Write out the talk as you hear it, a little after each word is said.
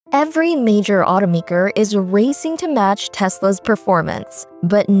Every major automaker is racing to match Tesla's performance,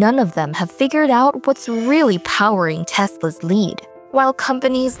 but none of them have figured out what's really powering Tesla's lead. While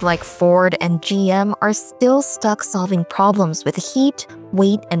companies like Ford and GM are still stuck solving problems with heat,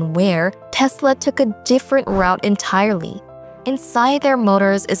 weight, and wear, Tesla took a different route entirely. Inside their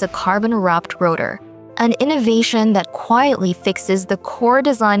motors is a carbon-wrapped rotor, an innovation that quietly fixes the core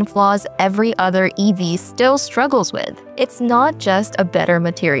design flaws every other EV still struggles with. It's not just a better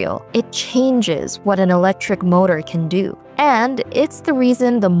material, it changes what an electric motor can do. And it's the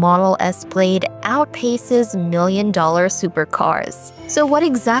reason the Model S Plaid outpaces million-dollar supercars. So what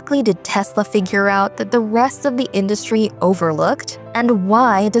exactly did Tesla figure out that the rest of the industry overlooked? And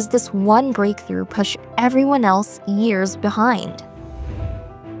why does this one breakthrough push everyone else years behind?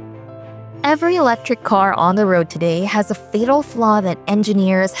 Every electric car on the road today has a fatal flaw that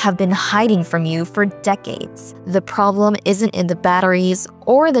engineers have been hiding from you for decades. The problem isn't in the batteries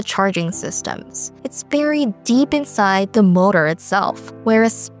or the charging systems. It's buried deep inside the motor itself, where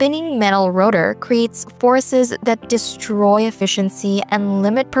a spinning metal rotor creates forces that destroy efficiency and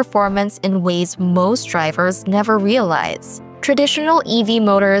limit performance in ways most drivers never realize. Traditional EV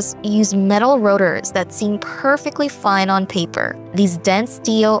motors use metal rotors that seem perfectly fine on paper. These dense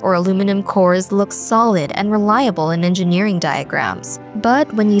steel or aluminum cores look solid and reliable in engineering diagrams.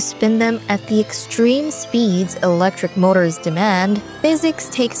 But when you spin them at the extreme speeds electric motors demand, physics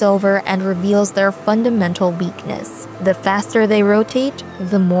takes over and reveals their fundamental weakness. The faster they rotate,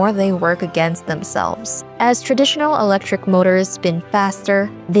 the more they work against themselves. As traditional electric motors spin faster,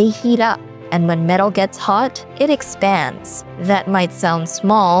 they heat up. And when metal gets hot, it expands. That might sound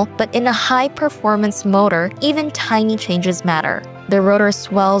small, but in a high-performance motor, even tiny changes matter. The rotor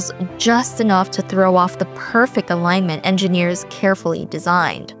swells just enough to throw off the perfect alignment engineers carefully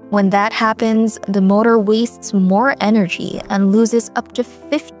designed. When that happens, the motor wastes more energy and loses up to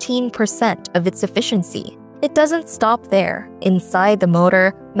 15% of its efficiency. It doesn't stop there. Inside the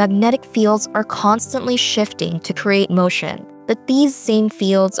motor, magnetic fields are constantly shifting to create motion. But these same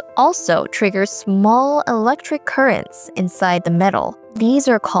fields also trigger small electric currents inside the metal. These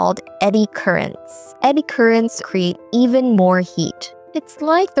are called eddy currents. Eddy currents create even more heat. It's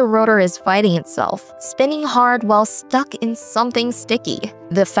like the rotor is fighting itself, spinning hard while stuck in something sticky.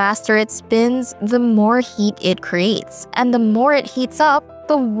 The faster it spins, the more heat it creates, and the more it heats up,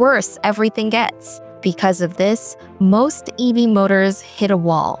 the worse everything gets. Because of this, most EV motors hit a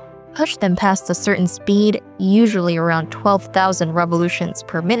wall. Push them past a certain speed, usually around 12,000 revolutions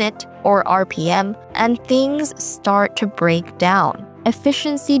per minute, or RPM, and things start to break down.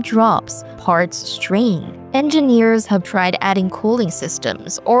 Efficiency drops, parts strain. Engineers have tried adding cooling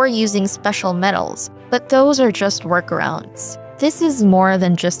systems or using special metals, but those are just workarounds. This is more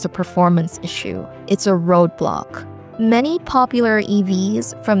than just a performance issue, it's a roadblock. Many popular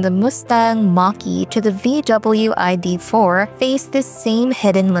EVs, from the Mustang Mach-E to the VW ID.4, face this same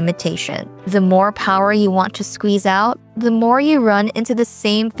hidden limitation. The more power you want to squeeze out, the more you run into the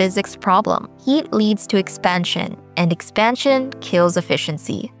same physics problem. Heat leads to expansion, and expansion kills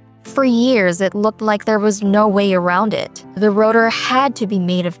efficiency. For years, it looked like there was no way around it. The rotor had to be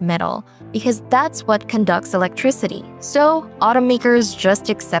made of metal, because that's what conducts electricity. So, automakers just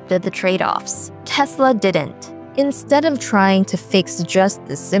accepted the trade-offs. Tesla didn't. Instead of trying to fix just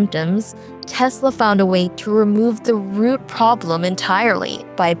the symptoms, Tesla found a way to remove the root problem entirely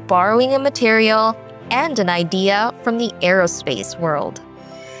by borrowing a material and an idea from the aerospace world.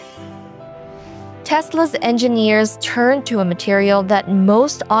 Tesla's engineers turned to a material that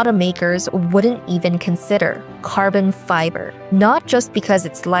most automakers wouldn't even consider: carbon fiber. Not just because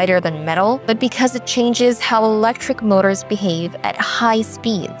it's lighter than metal, but because it changes how electric motors behave at high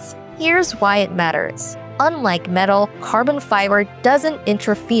speeds. Here's why it matters. Unlike metal, carbon fiber doesn't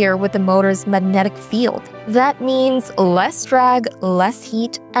interfere with the motor's magnetic field. That means less drag, less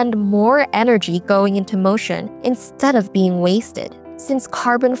heat, and more energy going into motion instead of being wasted. Since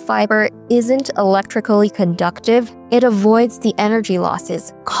carbon fiber isn't electrically conductive, it avoids the energy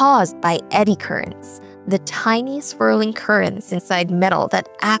losses caused by eddy currents, the tiny swirling currents inside metal that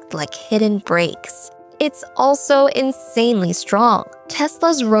act like hidden brakes. It's also insanely strong.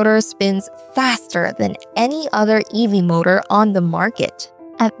 Tesla's rotor spins faster than any other EV motor on the market.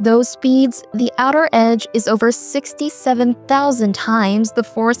 At those speeds, the outer edge is over 67,000 times the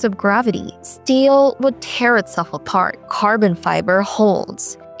force of gravity. Steel would tear itself apart. Carbon fiber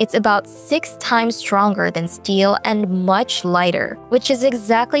holds. It's about 6 times stronger than steel and much lighter, which is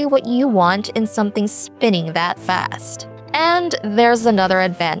exactly what you want in something spinning that fast. And there's another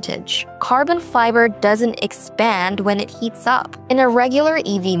advantage. Carbon fiber doesn't expand when it heats up. In a regular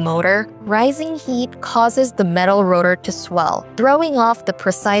EV motor, rising heat causes the metal rotor to swell, throwing off the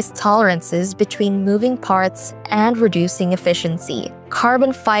precise tolerances between moving parts and reducing efficiency.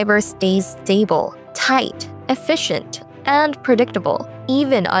 Carbon fiber stays stable, tight, efficient, and predictable,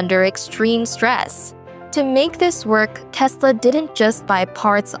 even under extreme stress. To make this work, Tesla didn't just buy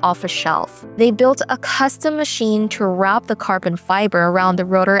parts off a shelf. They built a custom machine to wrap the carbon fiber around the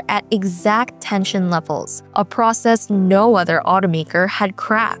rotor at exact tension levels, a process no other automaker had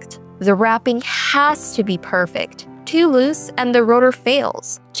cracked. The wrapping has to be perfect. Too loose and the rotor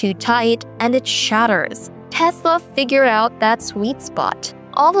fails. Too tight and it shatters. Tesla figured out that sweet spot.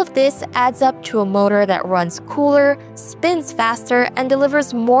 All of this adds up to a motor that runs cooler, spins faster, and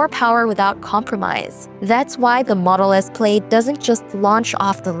delivers more power without compromise. That's why the Model S Plaid doesn't just launch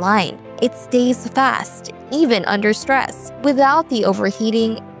off the line. It stays fast, even under stress, without the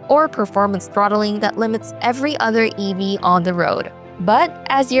overheating or performance throttling that limits every other EV on the road. But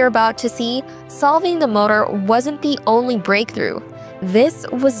as you're about to see, solving the motor wasn't the only breakthrough. This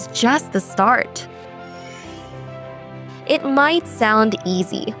was just the start. It might sound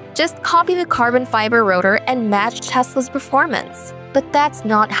easy. Just copy the carbon fiber rotor and match Tesla's performance. But that's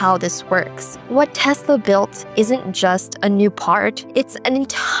not how this works. What Tesla built isn't just a new part, it's an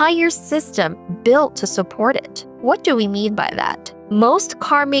entire system built to support it. What do we mean by that? Most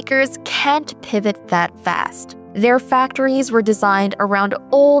car makers can't pivot that fast. Their factories were designed around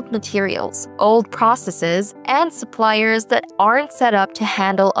old materials, old processes, and suppliers that aren't set up to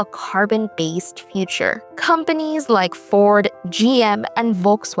handle a carbon-based future. Companies like Ford, GM, and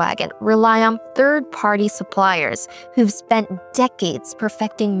Volkswagen rely on third-party suppliers who've spent decades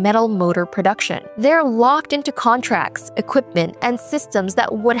perfecting metal motor production. They're locked into contracts, equipment, and systems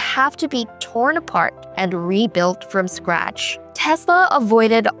that would have to be torn apart and rebuilt from scratch. Tesla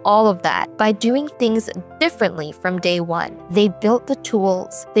avoided all of that by doing things differently from day one. They built the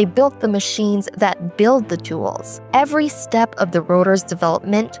tools. They built the machines that build the tools. Every step of the rotor's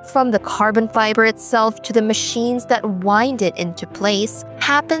development, from the carbon fiber itself to the machines that wind it into place,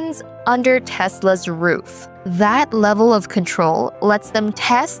 happens under Tesla's roof. That level of control lets them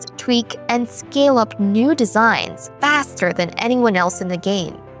test, tweak, and scale up new designs faster than anyone else in the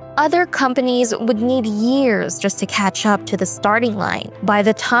game. Other companies would need years just to catch up to the starting line. By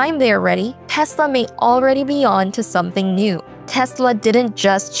the time they are ready, Tesla may already be on to something new. Tesla didn't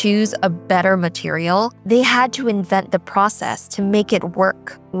just choose a better material, they had to invent the process to make it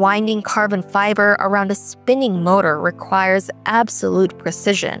work. Winding carbon fiber around a spinning motor requires absolute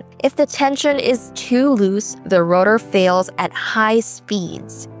precision. If the tension is too loose, the rotor fails at high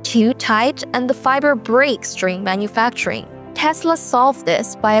speeds. Too tight, and the fiber breaks during manufacturing. Tesla solved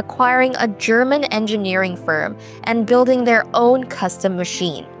this by acquiring a German engineering firm and building their own custom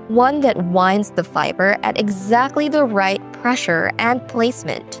machine, one that winds the fiber at exactly the right pressure and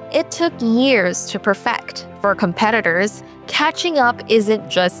placement. It took years to perfect. For competitors, catching up isn't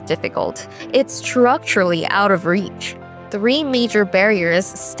just difficult, it's structurally out of reach. 3 major barriers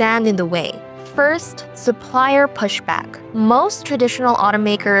stand in the way. First, supplier pushback. Most traditional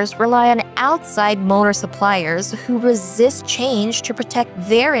automakers rely on outside motor suppliers who resist change to protect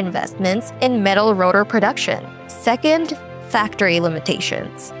their investments in metal rotor production. Second, factory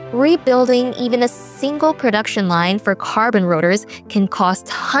limitations. Rebuilding even a single production line for carbon rotors can cost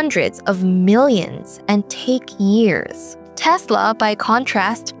hundreds of millions and take years. Tesla, by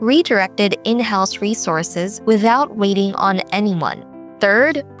contrast, redirected in-house resources without waiting on anyone.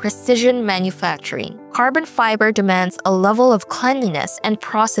 Third, precision manufacturing. Carbon fiber demands a level of cleanliness and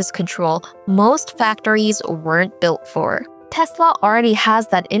process control most factories weren't built for. Tesla already has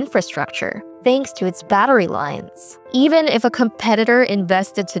that infrastructure, thanks to its battery lines. Even if a competitor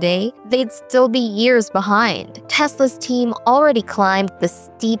invested today, they'd still be years behind. Tesla's team already climbed the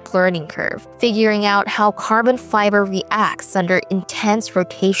steep learning curve, figuring out how carbon fiber reacts under intense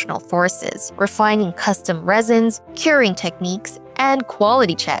rotational forces, refining custom resins, curing techniques, and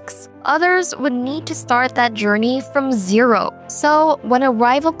quality checks. Others would need to start that journey from zero. So when a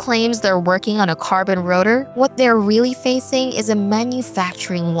rival claims they're working on a carbon rotor, what they're really facing is a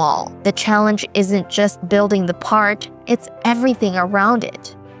manufacturing wall. The challenge isn't just building the part, it's everything around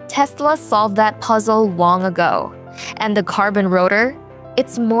it. Tesla solved that puzzle long ago. And the carbon rotor?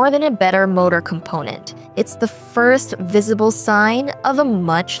 It's more than a better motor component. It's the first visible sign of a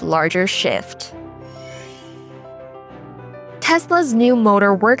much larger shift. Tesla's new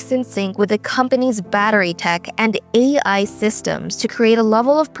motor works in sync with the company's battery tech and AI systems to create a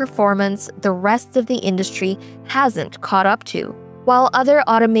level of performance the rest of the industry hasn't caught up to. While other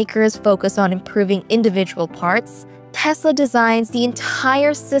automakers focus on improving individual parts, Tesla designs the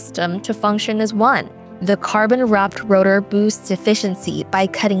entire system to function as one. The carbon-wrapped rotor boosts efficiency by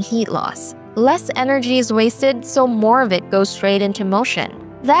cutting heat loss. Less energy is wasted, so more of it goes straight into motion.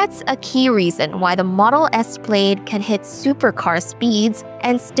 That's a key reason why the Model S Plaid can hit supercar speeds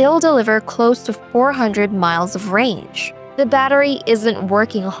and still deliver close to 400 miles of range. The battery isn't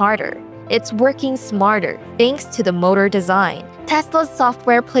working harder, it's working smarter thanks to the motor design. Tesla's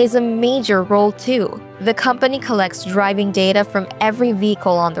software plays a major role too. The company collects driving data from every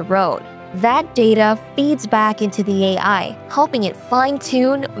vehicle on the road. That data feeds back into the AI, helping it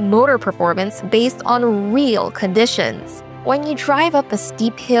fine-tune motor performance based on real conditions. When you drive up a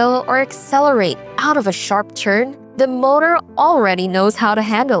steep hill or accelerate out of a sharp turn, the motor already knows how to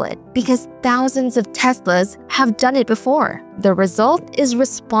handle it because thousands of Teslas have done it before. The result is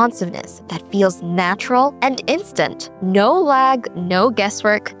responsiveness that feels natural and instant. No lag, no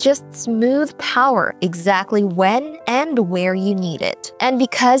guesswork, just smooth power exactly when and where you need it. And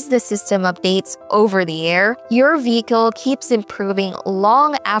because the system updates over the air, your vehicle keeps improving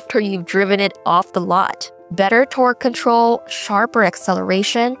long after you've driven it off the lot. Better torque control, sharper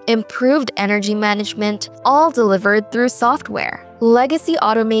acceleration, improved energy management, all delivered through software. Legacy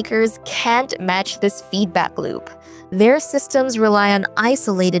automakers can't match this feedback loop. Their systems rely on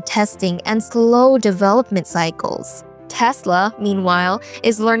isolated testing and slow development cycles. Tesla, meanwhile,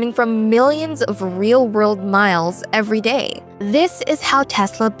 is learning from millions of real-world miles every day. This is how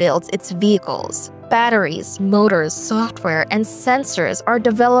Tesla builds its vehicles. Batteries, motors, software, and sensors are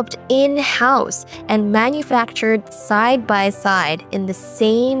developed in-house and manufactured side by side in the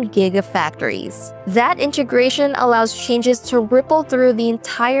same gigafactories. That integration allows changes to ripple through the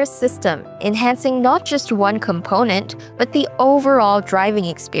entire system, enhancing not just one component, but the overall driving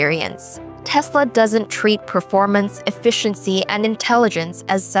experience. Tesla doesn't treat performance, efficiency, and intelligence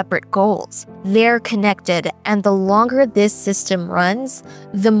as separate goals. They're connected, and the longer this system runs,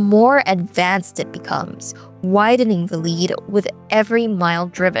 the more advanced it becomes, widening the lead with every mile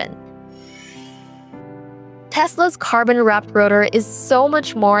driven. Tesla's carbon-wrapped rotor is so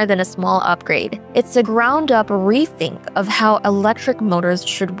much more than a small upgrade. It's a ground-up rethink of how electric motors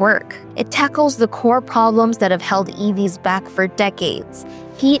should work. It tackles the core problems that have held EVs back for decades: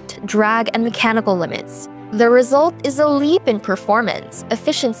 heat, drag, and mechanical limits. The result is a leap in performance,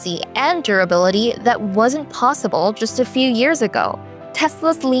 efficiency, and durability that wasn't possible just a few years ago.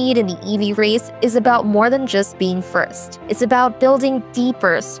 Tesla's lead in the EV race is about more than just being first. It's about building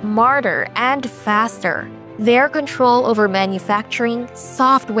deeper, smarter, and faster. Their control over manufacturing,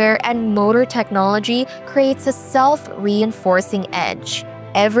 software, and motor technology creates a self-reinforcing edge.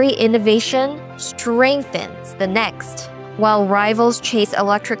 Every innovation strengthens the next. While rivals chase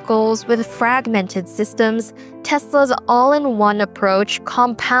electric goals with fragmented systems, Tesla's all-in-one approach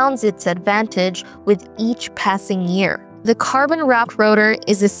compounds its advantage with each passing year. The carbon-wrapped rotor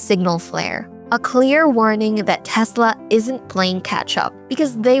is a signal flare, a clear warning that Tesla isn't playing catch-up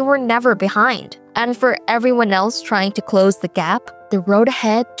because they were never behind. And for everyone else trying to close the gap, the road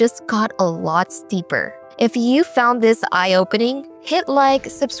ahead just got a lot steeper. If you found this eye-opening, hit like,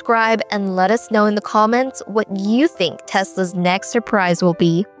 subscribe, and let us know in the comments what you think Tesla's next surprise will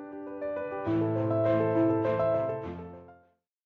be.